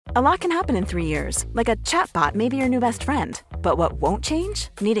A lot can happen in 3 years, like a chatbot may be your new best friend. But what won't change?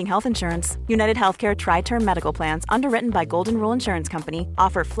 Needing health insurance. United Healthcare Tri-Term Medical Plans, underwritten by Golden Rule Insurance Company,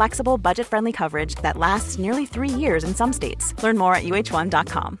 offer flexible, budget-friendly coverage that lasts nearly 3 years in some states. Learn more at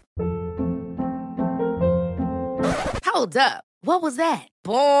uh1.com. Hold up. What was that?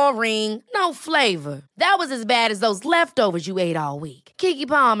 Boring. No flavor. That was as bad as those leftovers you ate all week. Keke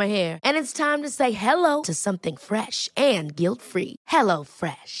Palmer here, and it's time to say hello to something fresh and guilt-free. Hello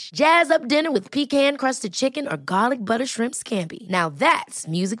Fresh. Jazz up dinner with pecan-crusted chicken or garlic butter shrimp scampi. Now that's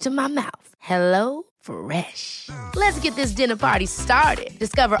music to my mouth. Hello Fresh. Let's get this dinner party started.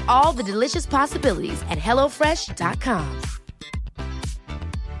 Discover all the delicious possibilities at hellofresh.com.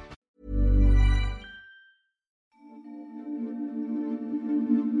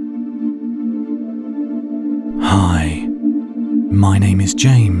 Hi, my name is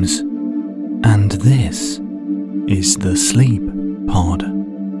James, and this is the Sleep Pod.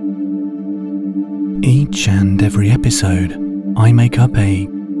 Each and every episode, I make up a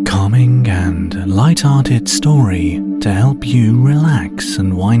calming and light-hearted story to help you relax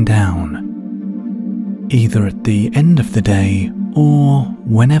and wind down, either at the end of the day or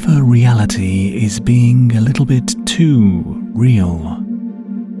whenever reality is being a little bit too real.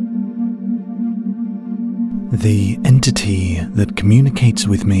 The entity that communicates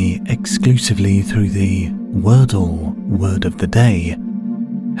with me exclusively through the Wordle word of the day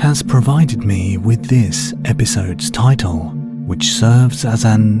has provided me with this episode's title, which serves as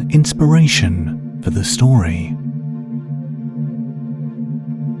an inspiration for the story.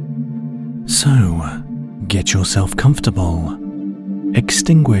 So, get yourself comfortable,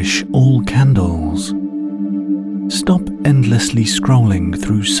 extinguish all candles, stop endlessly scrolling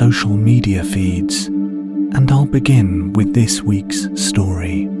through social media feeds, and I'll begin with this week's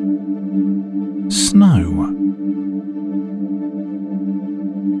story. Snow.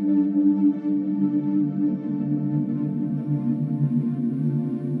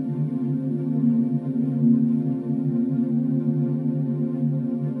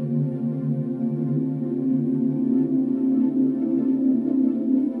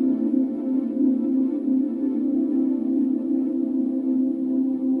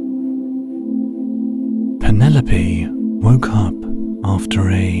 Penelope woke up after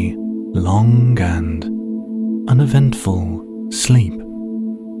a long and uneventful sleep.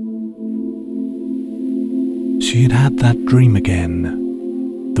 She had had that dream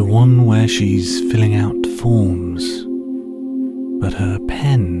again, the one where she's filling out forms, but her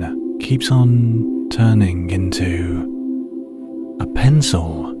pen keeps on turning into a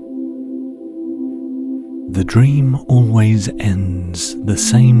pencil. The dream always ends the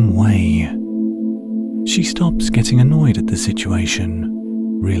same way. She stops getting annoyed at the situation,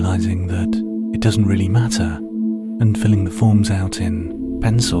 realizing that it doesn't really matter, and filling the forms out in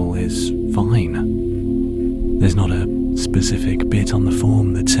pencil is fine. There's not a specific bit on the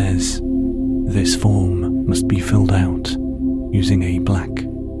form that says, this form must be filled out using a black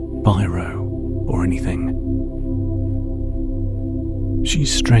biro or anything. She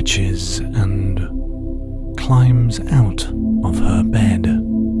stretches and climbs out of her bed.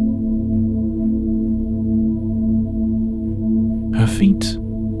 Her feet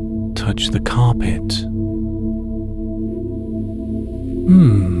touch the carpet.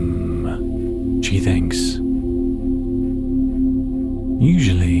 She thinks.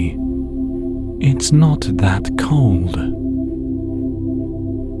 Usually, it's not that cold.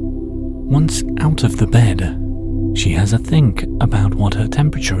 Once out of the bed, she has a think about what her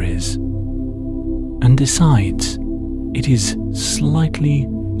temperature is, and decides it is slightly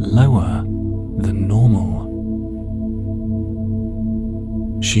lower than normal.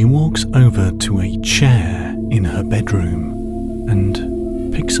 She walks over to a chair in her bedroom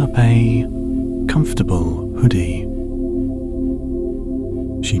and picks up a comfortable hoodie.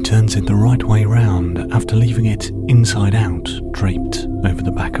 She turns it the right way round after leaving it inside out, draped over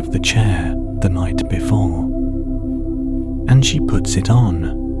the back of the chair the night before, and she puts it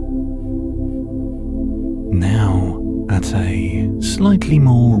on. Now, at a slightly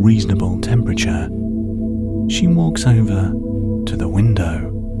more reasonable temperature, she walks over to the window,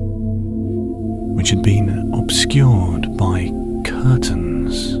 which had been obscured by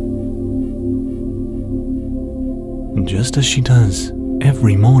curtains. Just as she does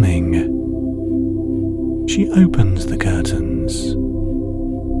every morning, she opens the curtains.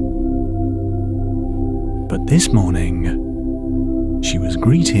 But this morning, she was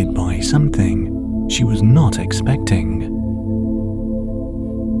greeted by something she was not expecting.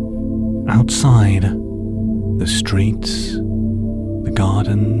 Outside, the streets, the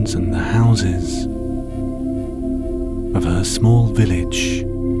gardens and the houses of her small village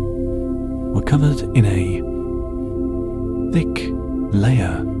covered in a thick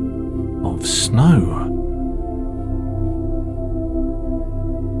layer of snow.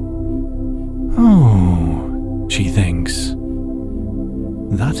 Oh, she thinks.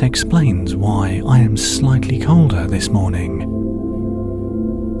 That explains why I am slightly colder this morning.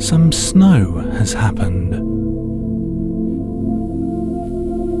 Some snow has happened.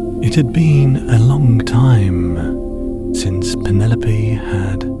 It had been a long time since Penelope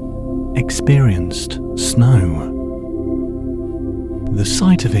had experienced snow. The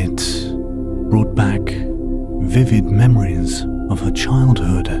sight of it brought back vivid memories of her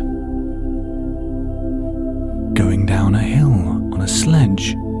childhood. Going down a hill on a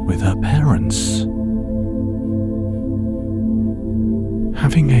sledge with her parents.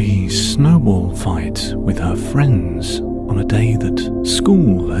 Having a snowball fight with her friends on a day that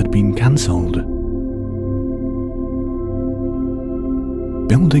school had been cancelled.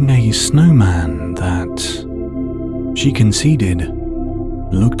 Building a snowman that she conceded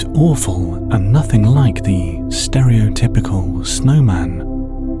looked awful and nothing like the stereotypical snowman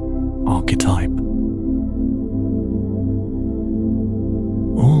archetype.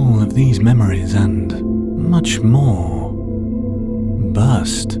 All of these memories and much more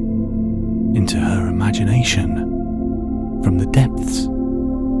burst into her imagination from the depths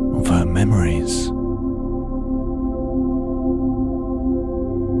of her memories.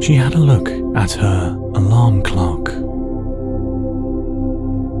 She had a look at her alarm clock.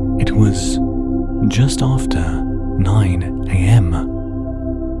 It was just after 9 a.m.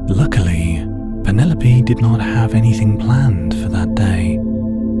 Luckily, Penelope did not have anything planned for that day.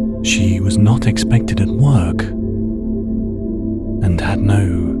 She was not expected at work and had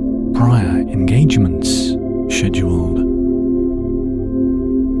no prior engagements scheduled.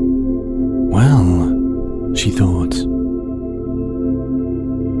 Well, she thought,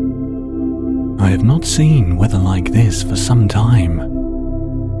 I have not seen weather like this for some time.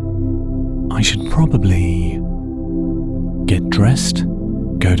 I should probably get dressed,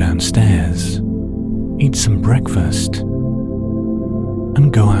 go downstairs, eat some breakfast,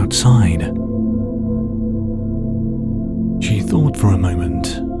 and go outside. She thought for a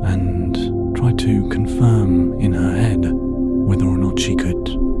moment and tried to confirm in her head whether or not she could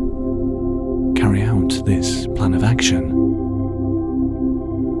carry out this plan of action.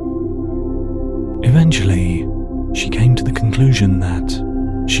 Eventually, she came to the conclusion that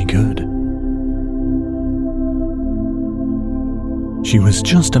she could. She was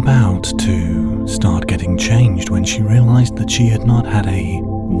just about to start getting changed when she realized that she had not had a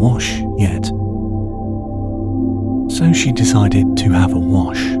wash yet. So she decided to have a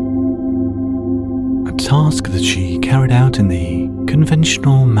wash. A task that she carried out in the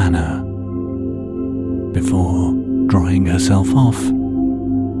conventional manner before drying herself off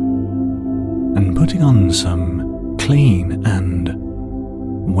and putting on some clean and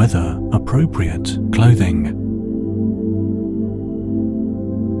weather-appropriate clothing.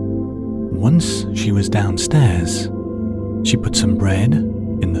 Once she was downstairs, she put some bread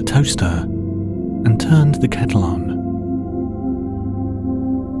in the toaster and turned the kettle on.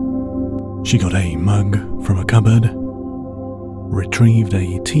 She got a mug from a cupboard, retrieved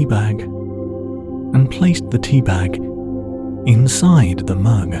a tea bag, and placed the tea bag inside the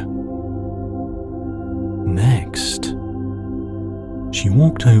mug. Next, she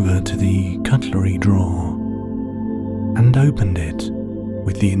walked over to the cutlery drawer and opened it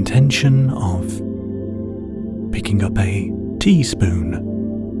with the intention of picking up a teaspoon.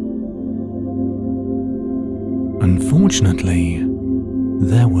 Unfortunately,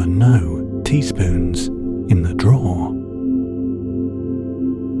 there were no teaspoons in the drawer.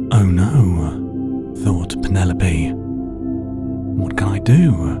 Oh no, thought Penelope. What can I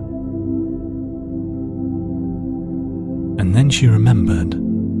do? And then she remembered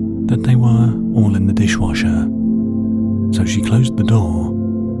that they were all in the dishwasher. So she closed the door,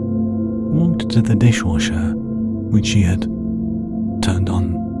 walked to the dishwasher, which she had turned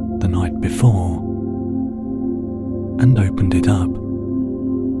on the night before, and opened it up.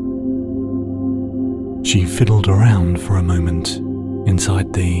 She fiddled around for a moment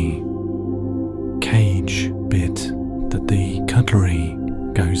inside the cage bit that the cutlery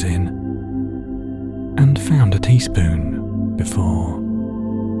goes in, and found a teaspoon before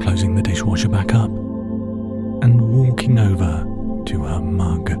closing the dishwasher back up and walking over to her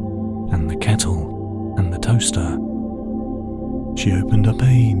mug and the kettle and the toaster. She opened up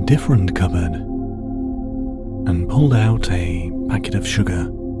a different cupboard and pulled out a packet of sugar.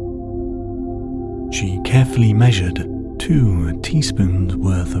 She carefully measured 2 teaspoons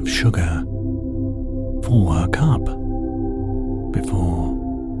worth of sugar for her cup before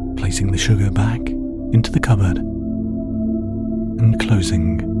placing placing the sugar back into the cupboard and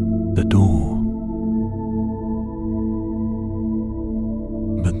closing the door.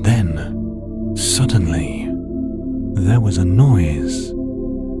 But then, suddenly, there was a noise.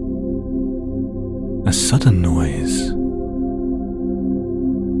 A sudden noise.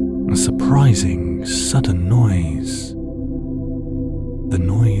 A surprising sudden noise. The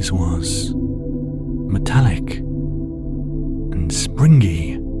noise was metallic and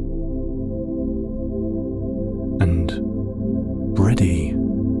springy and bready.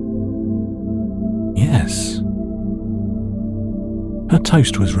 Yes, her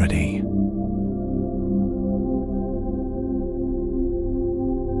toast was ready.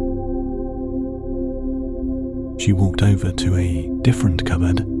 She walked over to a different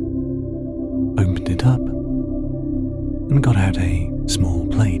cupboard, opened it up, and got out a small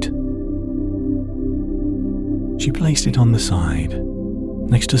plate. She placed it on the side,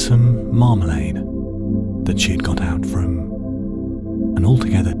 next to some marmalade that she had got out from an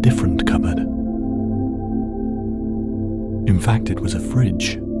altogether different cupboard. In fact, it was a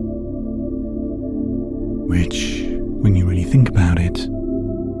fridge, which, when you really think about it,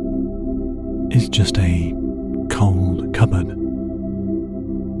 is just a cold cupboard.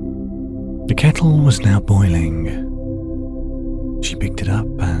 The kettle was now boiling. She picked it up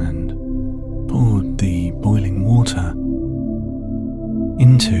and poured the boiling water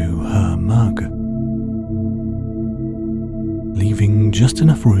into her mug, leaving just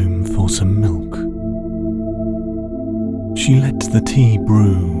enough room for some milk. She let the tea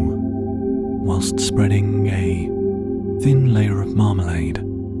brew whilst spreading a thin layer of marmalade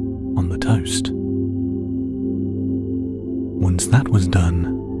on the toast. Once that was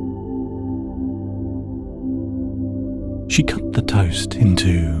done, she cut the toast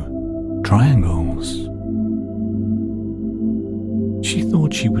into triangles. She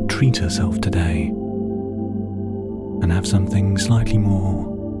thought she would treat herself today and have something slightly more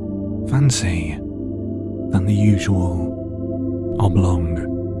fancy than the usual oblong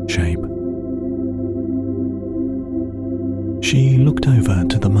shape. She looked over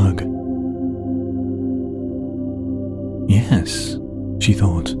to the mug. Yes, she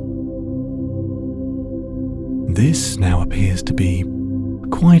thought. This now appears to be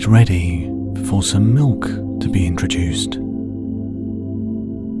quite ready for some milk to be introduced.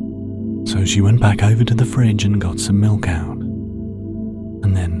 So she went back over to the fridge and got some milk out,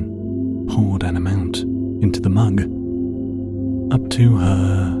 and then poured an amount into the mug, up to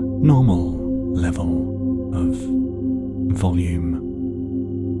her normal level of volume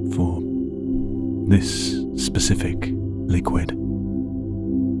for this specific liquid.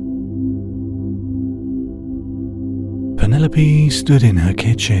 Penelope stood in her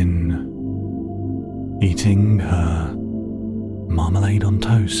kitchen, eating her marmalade on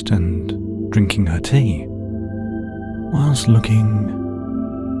toast and drinking her tea, whilst looking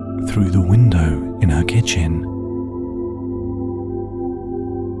through the window in her kitchen.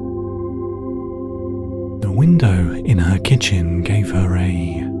 The window in her kitchen gave her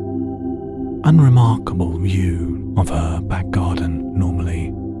a unremarkable view of her back garden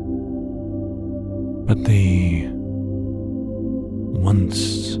normally, but the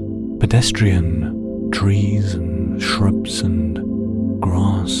once pedestrian trees and shrubs and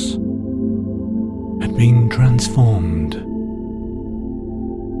grass had been transformed,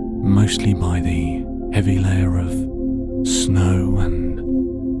 mostly by the heavy layer of snow and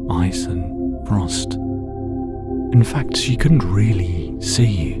ice and frost. In fact, she couldn't really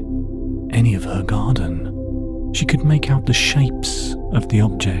see any of her garden. She could make out the shapes of the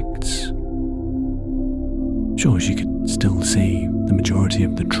objects. Sure, she could still see the majority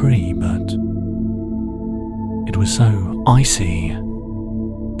of the tree, but it was so icy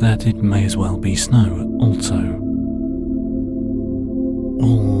that it may as well be snow also.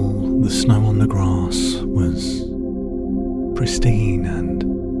 All the snow on the grass was pristine and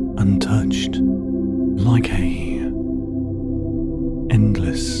untouched, like a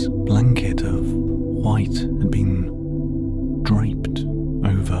endless blanket of white had been draped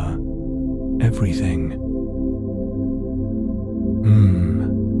over everything.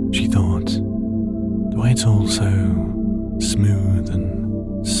 She thought, the way it's all so smooth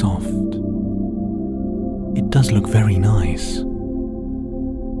and soft, it does look very nice,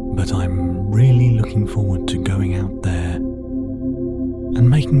 but I'm really looking forward to going out there and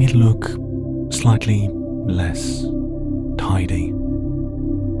making it look slightly less tidy.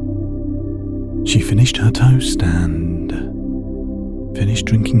 She finished her toast and finished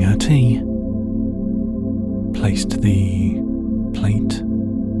drinking her tea, placed the plate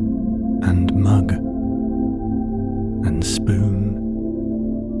and mug and spoon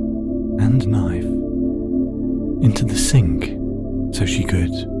and knife into the sink so she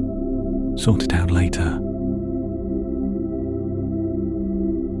could sort it out later.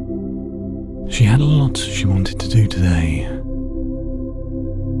 She had a lot she wanted to do today,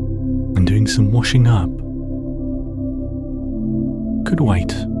 and doing some washing up could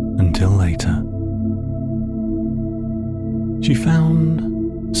wait until later. She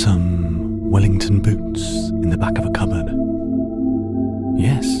found some Wellington boots in the back of a cupboard.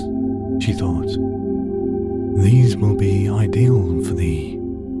 Yes, she thought, these will be ideal for the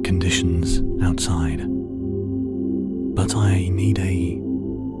conditions outside. But I need a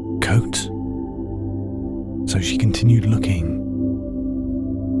coat. So she continued looking,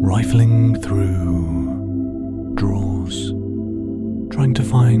 rifling through drawers, trying to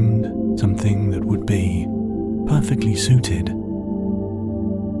find something that would be perfectly suited.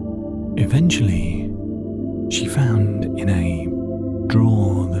 Eventually, she found in a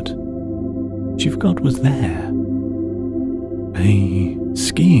drawer that she forgot was there a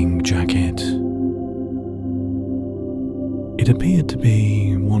skiing jacket. It appeared to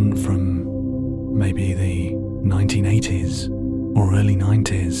be one from maybe the 1980s or early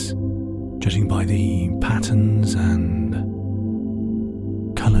 90s, judging by the patterns and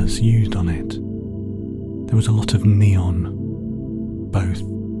colours used on it. There was a lot of neon, both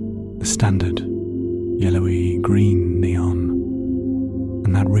the standard yellowy green neon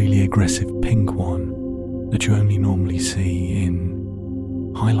and that really aggressive pink one that you only normally see in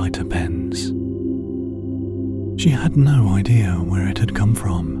highlighter pens. She had no idea where it had come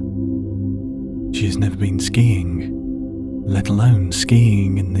from. She has never been skiing, let alone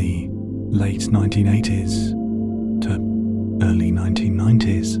skiing in the late 1980s to early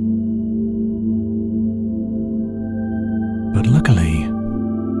 1990s. But luckily,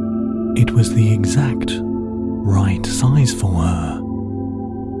 it was the exact right size for her.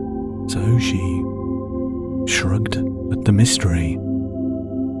 So she shrugged at the mystery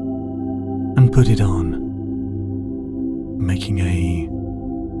and put it on, making a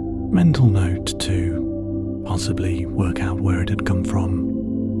mental note to possibly work out where it had come from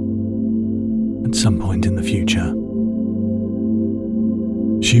at some point in the future.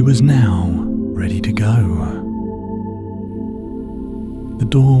 She was now ready to go. The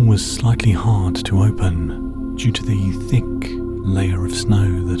door was slightly hard to open due to the thick layer of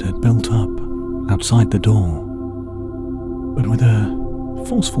snow that had built up outside the door, but with a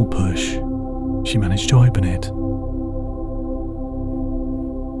forceful push, she managed to open it.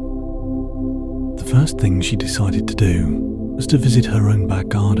 The first thing she decided to do was to visit her own back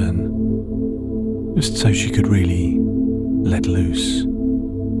garden, just so she could really let loose,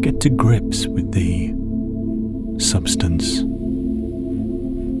 get to grips with the substance.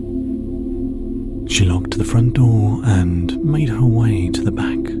 She locked the front door and made her way to the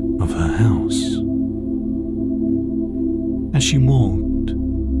back of her house. As she walked,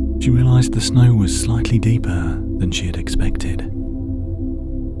 she realised the snow was slightly deeper than she had expected.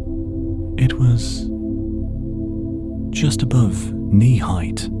 It was just above knee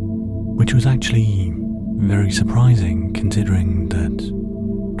height, which was actually very surprising considering that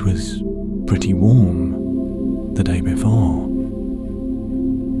it was pretty warm the day before.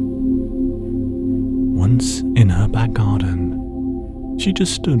 Once in her back garden, she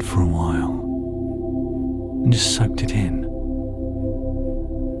just stood for a while and just soaked it in.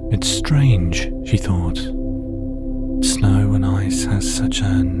 It's strange, she thought. Snow and ice has such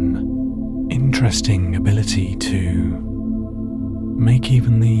an interesting ability to make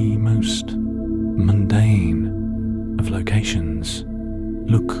even the most mundane of locations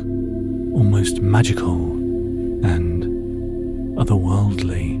look almost magical and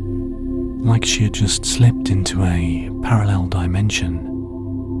otherworldly, like she had just slipped into a parallel dimension.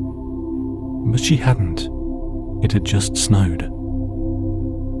 But she hadn't. It had just snowed.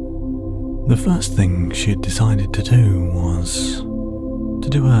 The first thing she had decided to do was to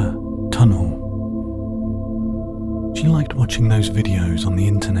do a tunnel. She liked watching those videos on the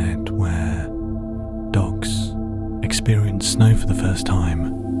internet where dogs experience snow for the first time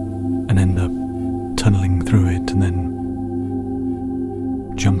and end up tunneling through it and then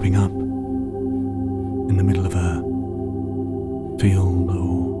jumping up in the middle of a field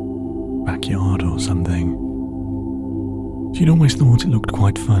or backyard or something. She'd always thought it looked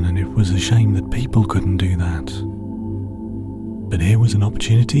quite fun and it was a shame that people couldn't do that. But here was an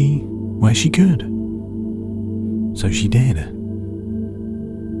opportunity where she could. So she did.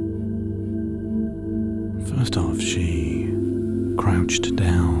 First off, she crouched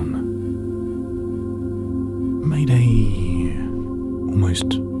down, made a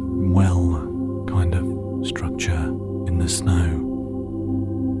almost well kind of structure in the snow,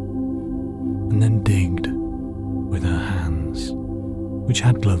 and then digged with her hands, which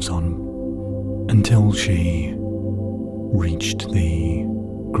had gloves on, until she reached the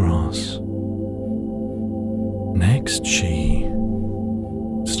grass. Next, she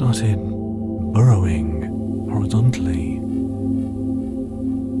started burrowing horizontally.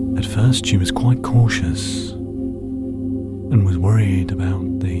 At first, she was quite cautious and was worried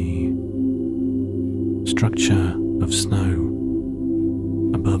about the structure of snow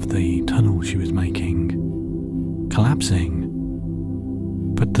above the tunnel she was making collapsing.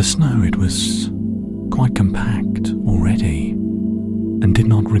 But the snow, it was quite compact already and did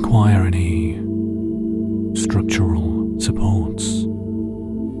not require any structural supports.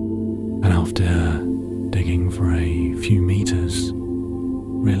 And after digging for a few meters,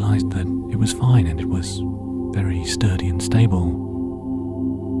 realized that it was fine and it was very sturdy and stable.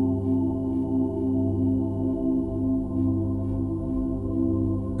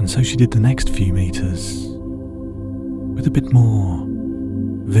 And so she did the next few meters with a bit more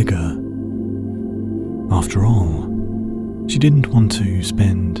vigor. After all, she didn't want to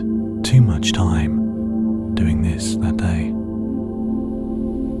spend too much time doing this that day.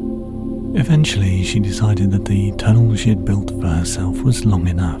 Eventually, she decided that the tunnel she had built for herself was long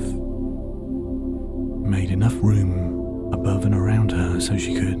enough, made enough room above and around her so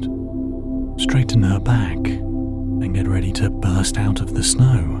she could straighten her back and get ready to burst out of the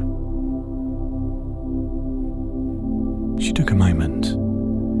snow. She took a moment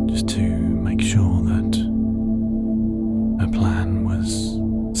just to make sure that her plan was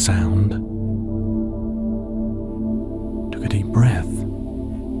sound, took a deep breath,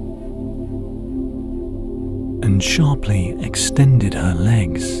 and sharply extended her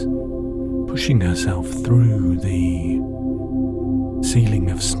legs, pushing herself through the ceiling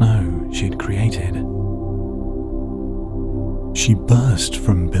of snow she had created. She burst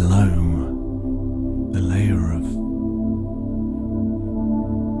from below the layer of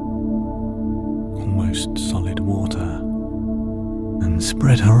almost solid water and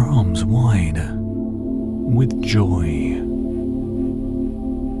spread her arms wide with joy.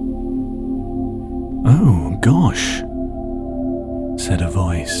 "Oh, gosh," said a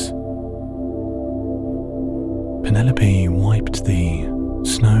voice. Penelope wiped the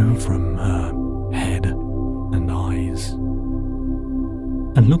snow from her head and eyes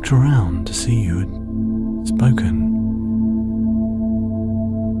and looked around to see who had spoken.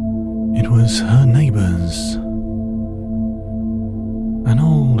 It was her neighbours, an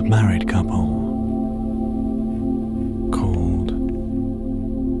old married couple called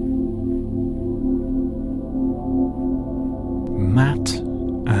Matt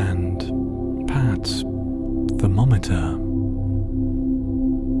and Pat Thermometer.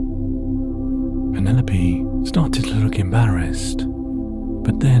 Penelope started to look embarrassed,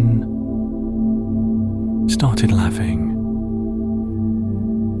 but then started laughing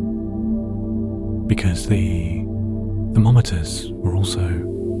because the thermometers were also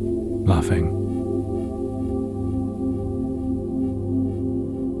laughing.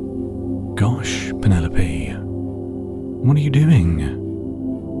 "Gosh, Penelope, what are you doing?"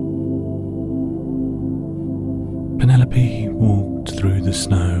 Penelope walked through the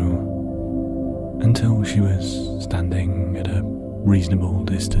snow until she was standing at a reasonable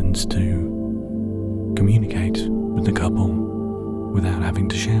distance to communicate with the couple without having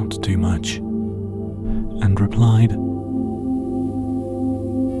to shout too much, and replied,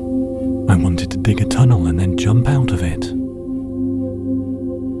 "I wanted to dig a tunnel and then jump out of it."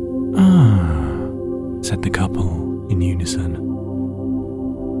 "Ah," said the couple in unison.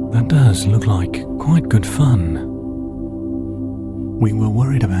 "That does look like quite good fun. We were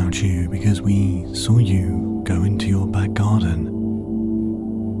worried about you because we saw you go into your back garden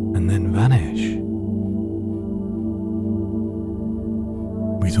and then vanish.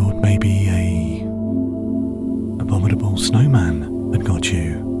 We thought maybe a abominable snowman had got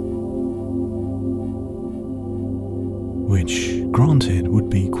you, which, granted, would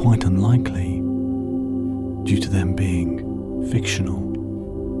be quite unlikely due to them being fictional,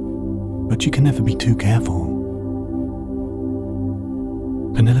 but you can never be too careful."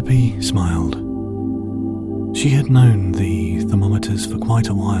 Penelope smiled. She had known the thermometers for quite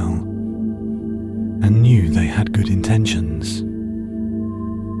a while and knew they had good intentions.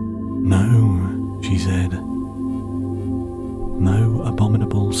 "No," she said. "No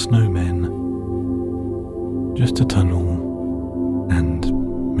abominable snowmen. Just a tunnel and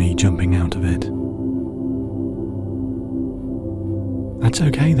me jumping out of it." "That's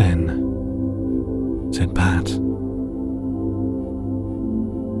okay then," said Pat.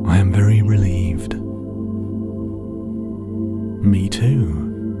 "I am very relieved." "Me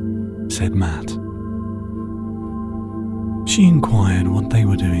too," said Matt. She inquired what they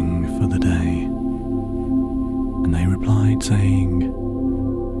were doing for the day, and they replied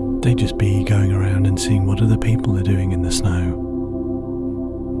saying they'd just be going around and seeing what other people are doing in the snow.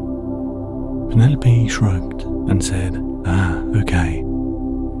 Penelope shrugged and said, okay.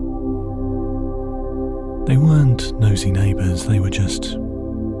 They weren't nosy neighbours, they were just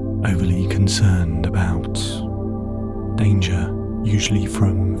overly concerned about danger, usually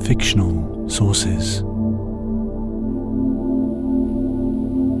from fictional sources.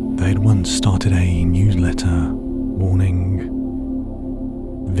 They had once started a newsletter warning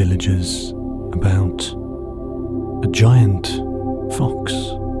villagers about a giant fox,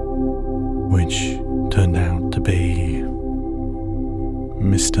 which turned out to be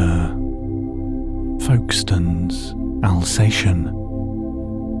Mr. Folkestone's Alsatian.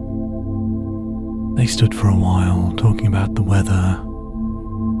 They stood for a while talking about the weather,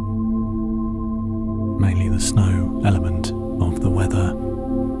 mainly the snow element of the weather,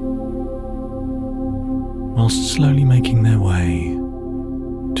 whilst slowly making their way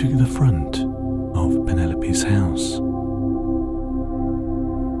to the front of Penelope's house.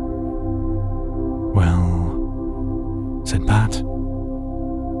 "Well," said Pat,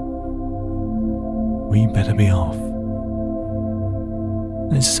 "we better be off.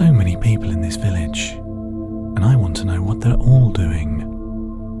 There's so many people in this village, and I want to know what they're all doing."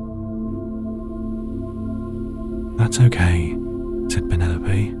 "That's okay," said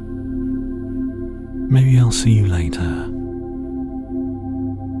Penelope. "Maybe I'll see you later."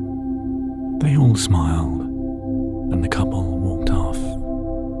 They all smiled, and the couple walked off,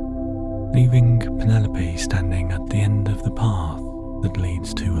 leaving Penelope standing at the end of the path that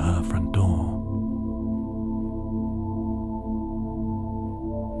leads to her front door.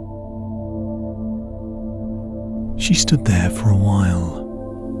 She stood there for a while,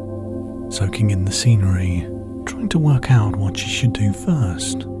 soaking in the scenery, trying to work out what she should do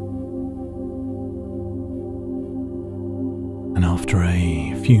first. And after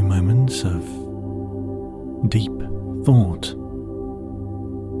a few moments of deep thought,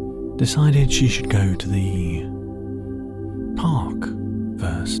 decided she should go to the park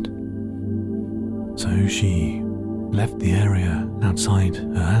first. So she left the area outside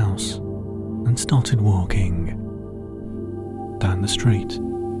her house and started walking down the street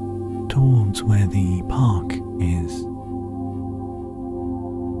towards where the park is.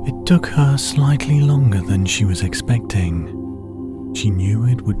 It took her slightly longer than she was expecting. She knew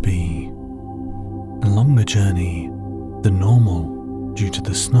it would be a longer journey than normal due to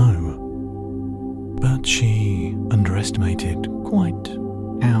the snow, but she underestimated quite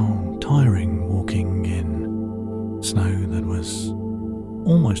how tiring walking in snow that was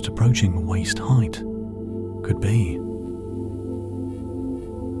almost approaching waist height could be.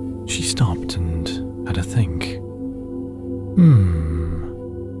 She stopped and had a think.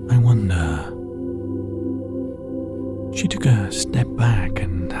 I wonder. She took a step back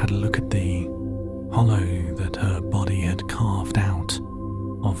and had a look at the hollow that her body had carved out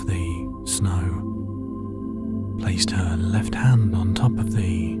of the snow, placed her left hand on top of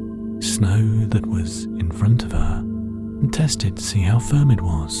the snow that was in front of her, and tested to see how firm it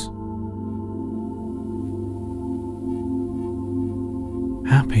was.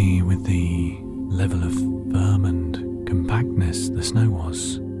 Happy with the level of firm and compactness the snow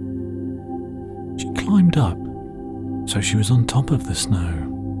was, she climbed up so she was on top of the snow.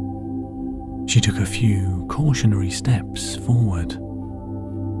 She took a few cautionary steps forward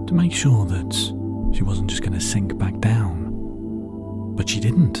to make sure that she wasn't just going to sink back down, but she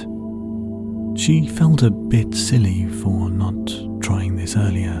didn't. She felt a bit silly for not trying this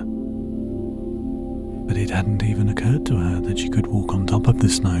earlier, but it hadn't even occurred to her that she could walk on top of the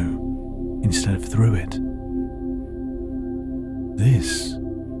snow instead of through it. This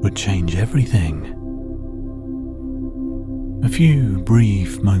would change everything. A few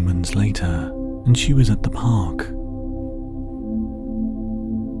brief moments later, and she was at the park.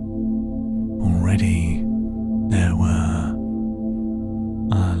 Already, there were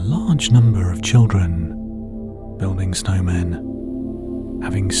a large number of children building snowmen,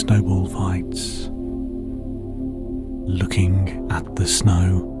 having snowball fights, looking at the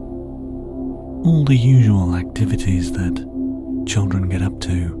snow, all the usual activities that children get up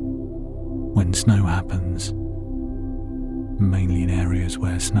to when snow happens, mainly in areas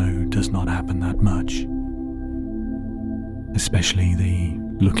where snow does not happen that much, especially the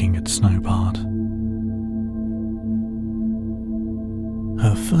looking at snow part.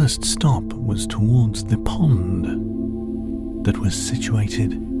 Her first stop was towards the pond that was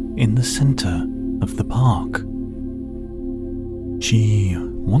situated in the centre of the park. She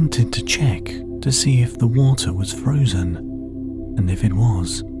wanted to check to see if the water was frozen, and if it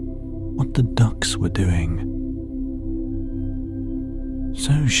was, what the ducks were doing.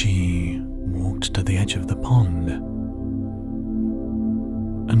 So she walked to the edge of the pond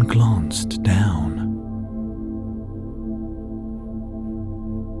and glanced down.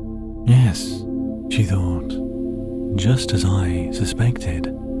 Yes, she thought, just as I suspected.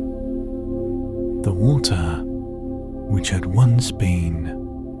 The water, which had once been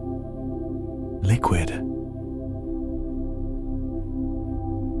liquid,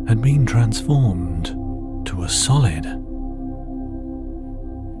 had been transformed to a solid.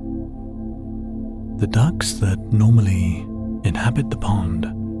 The ducks that normally inhabit the pond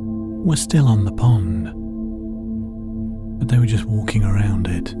were still on the pond, but they were just walking around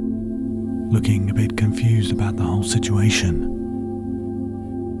it, looking a bit confused about the whole situation.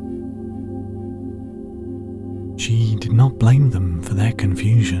 She did not blame them for their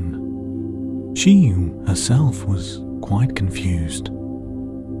confusion. She herself was quite confused.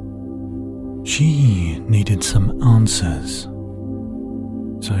 She needed some answers,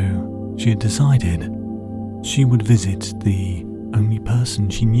 so she had decided she would visit the only person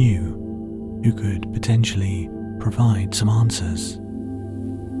she knew who could potentially provide some answers.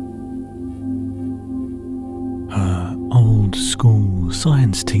 Her old school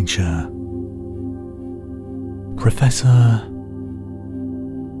science teacher, Professor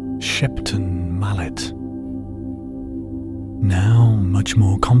Shepton Mallet. Now much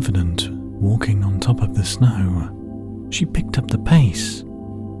more confident walking on top of the snow, she picked up the pace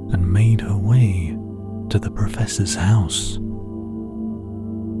and made her way to the professor's house.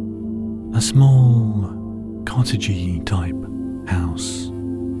 A small, cottagey type house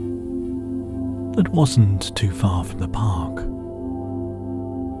that wasn't too far from the park.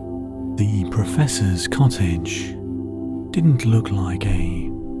 The professor's cottage didn't look like a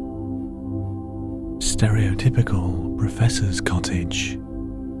stereotypical professor's cottage.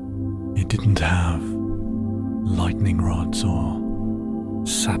 It didn't have lightning rods or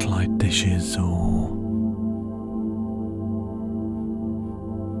satellite dishes or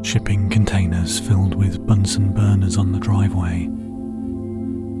shipping containers filled with Bunsen burners on the driveway.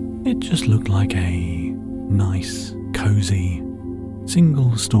 It just looked like a nice, cozy,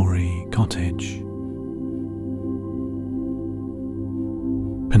 single-story cottage.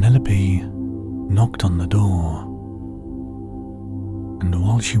 Penelope knocked on the door, and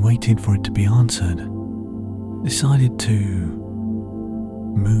while she waited for it to be answered, decided to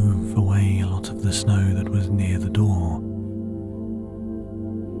move away a lot of the snow that was near the door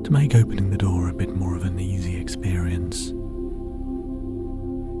to make opening the door a bit more of an easy experience,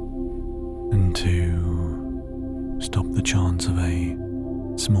 and to stop the chance of a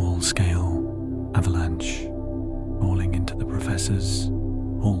small-scale avalanche falling into the professor's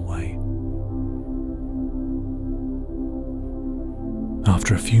hallway.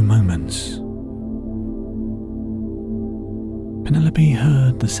 After a few moments, Penelope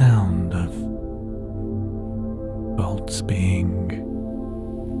heard the sound of bolts being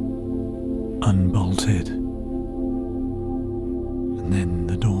unbolted, and then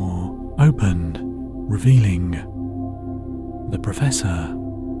the door opened, revealing the professor.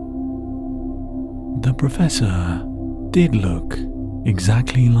 The professor did look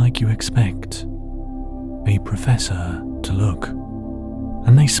exactly like you expect a professor to look,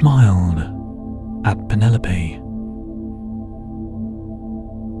 and they smiled at Penelope.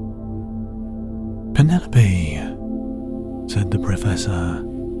 "Penelope," said the professor.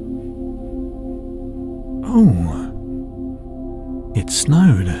 "Oh, it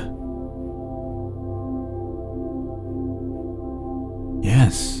snowed."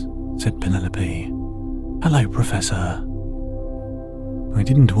 "Yes," said Penelope. "Hello, Professor. I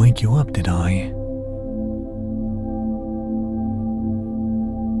didn't wake you up, did I?"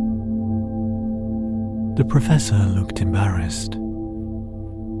 The professor looked embarrassed.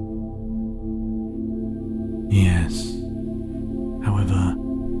 "Yes. However,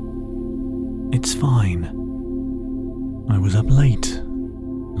 it's fine. I was up late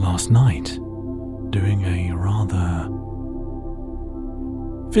last night doing a rather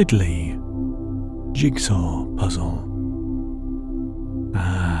fiddly jigsaw puzzle."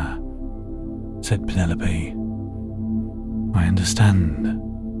 "Ah," said Penelope. "I understand.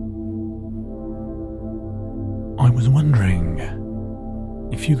 I was wondering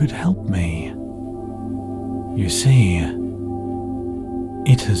if you could help me. You see,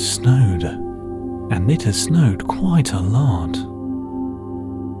 it has snowed, and it has snowed quite a lot."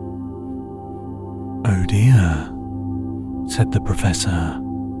 "Oh dear," said the professor.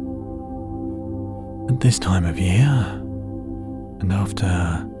 "At this time of year? And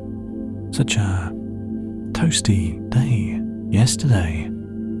after such a toasty day yesterday,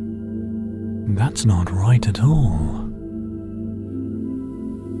 that's not right at all.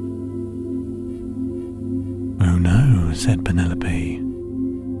 Oh no, said Penelope.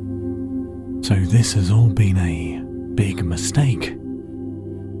 So this has all been a big mistake.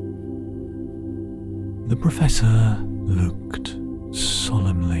 The professor looked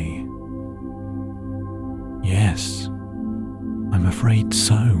solemnly. Yes, I'm afraid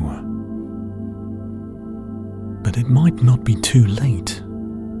so. But it might not be too late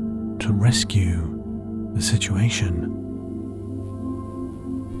to rescue the situation.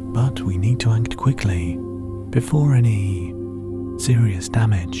 But we need to act quickly before any serious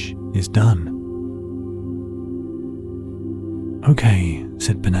damage is done. Okay,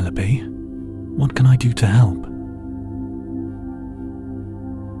 said Penelope. What can I do to help?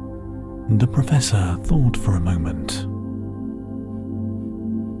 The professor thought for a moment.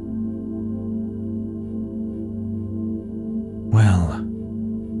 Well,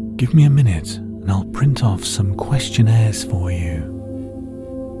 give me a minute and I'll print off some questionnaires for you.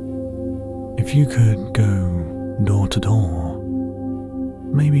 If you could go door to door,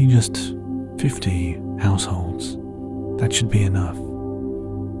 maybe just 50 households, that should be enough.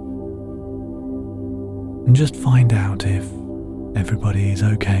 And just find out if everybody is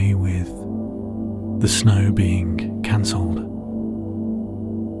okay with the snow being cancelled.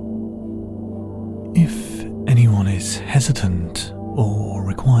 If anyone is hesitant or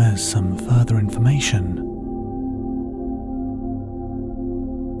requires some further information,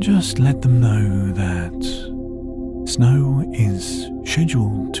 just let them know that snow is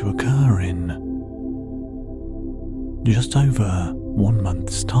scheduled to occur in just over 1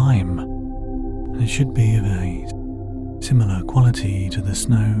 month's time. It should be of a similar quality to the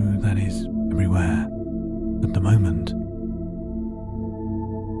snow that is everywhere at the moment.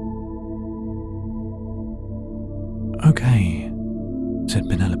 Okay, said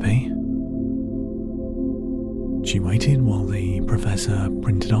Penelope. She waited while the professor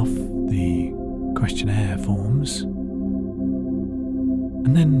printed off the questionnaire forms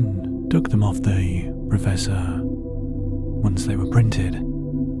and then took them off the professor once they were printed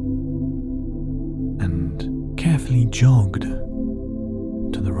and carefully jogged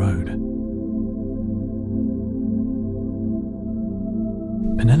to the road.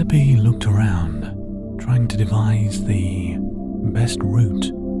 Penelope looked around, trying to devise the best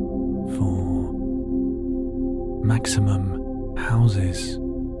route for maximum houses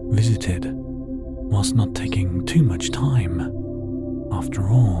visited whilst not taking too much time. After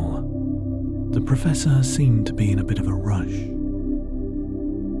all, the professor seemed to be in a bit of a rush.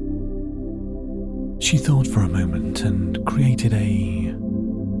 She thought for a moment and created a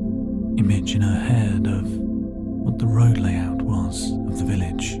image in her head of what the road layout was of the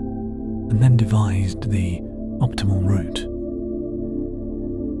village, and then devised the optimal route.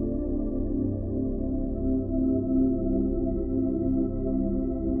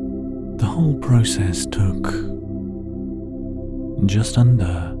 The whole process took just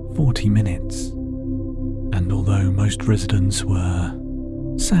under 40 minutes, and although most residents were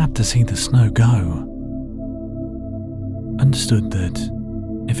sad to see the snow go, understood that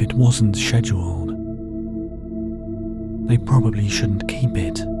if it wasn't scheduled, they probably shouldn't keep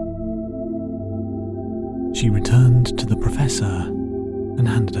it. She returned to the professor and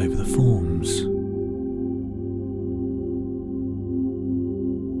handed over the forms.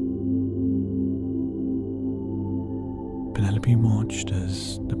 Penelope watched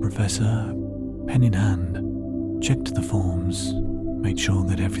as the professor, pen in hand, checked the forms, made sure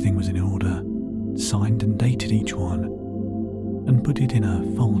that everything was in order, signed and dated each one, and put it in a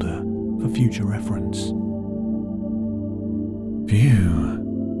folder for future reference.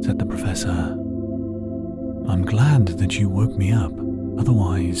 "Phew," said the professor. "I'm glad that you woke me up,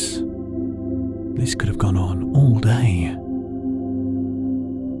 otherwise this could have gone on all day."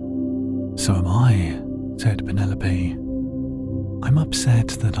 "So am I," said Penelope. "I'm upset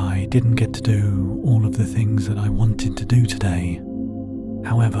that I didn't get to do all of the things that I wanted to do today.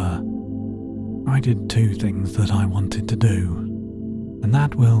 However, I did 2 things that I wanted to do, and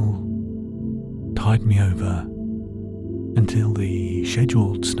that will tide me over until the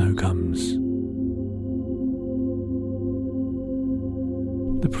scheduled snow comes."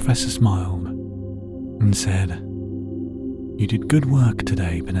 The professor smiled and said, "You did good work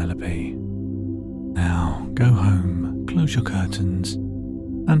today, Penelope. Now go home, close your curtains,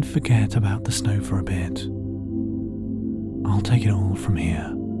 and forget about the snow for a bit. I'll take it all from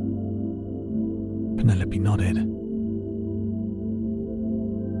here." Penelope nodded.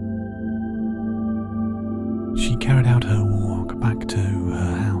 She carried out her walk walk back to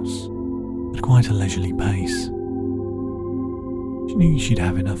her house at quite a leisurely pace. She knew she'd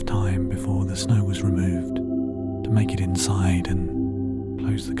have enough time before the snow was removed to make it inside and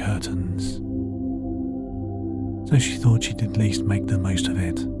close the curtains, so she thought she'd at least make the most of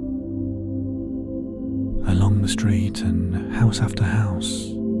it. Along the street and house after house,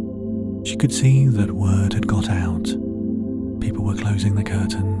 she could see that word had got out. People were closing the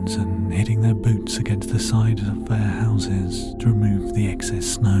curtains and hitting their boots against the sides of their houses to remove the excess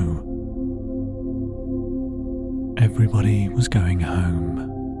snow. Everybody was going home.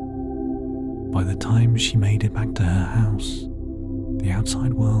 By the time she made it back to her house, the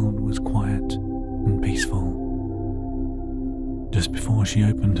outside world was quiet and peaceful. Just before she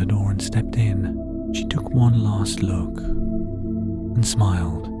opened her door and stepped in, she took one last look and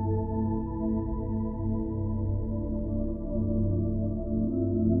smiled.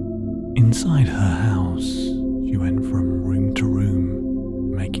 Inside her house, she went from room to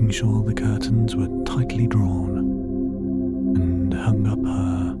room, making sure the curtains were tightly drawn, and hung up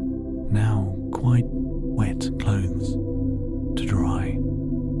her now quite wet clothes to dry.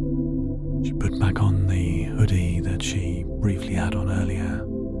 She put back on the hoodie that she briefly had on earlier,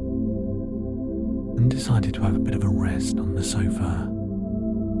 and decided to have a bit of a rest on the sofa.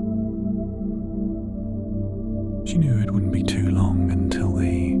 She knew it wouldn't be too long until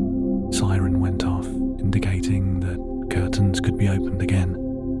the siren went off, indicating that curtains could be opened again,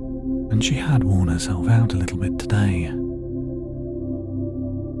 and she had worn herself out a little bit today.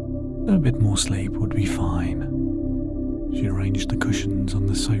 A bit more sleep would be fine. She arranged the cushions on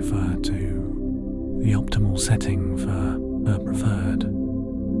the sofa to the optimal setting for her preferred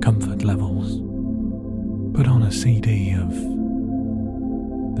comfort levels, put on a CD of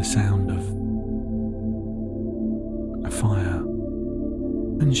the sound of a fire,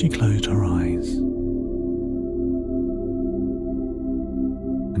 and she closed her eyes.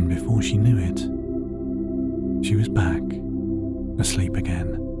 And before she knew it, she was back, asleep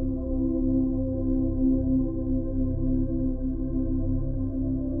again.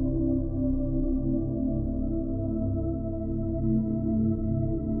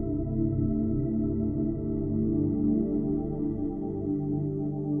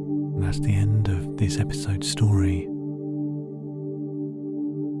 And that's the end of this episode's story.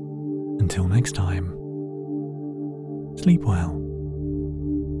 Until next time, sleep well.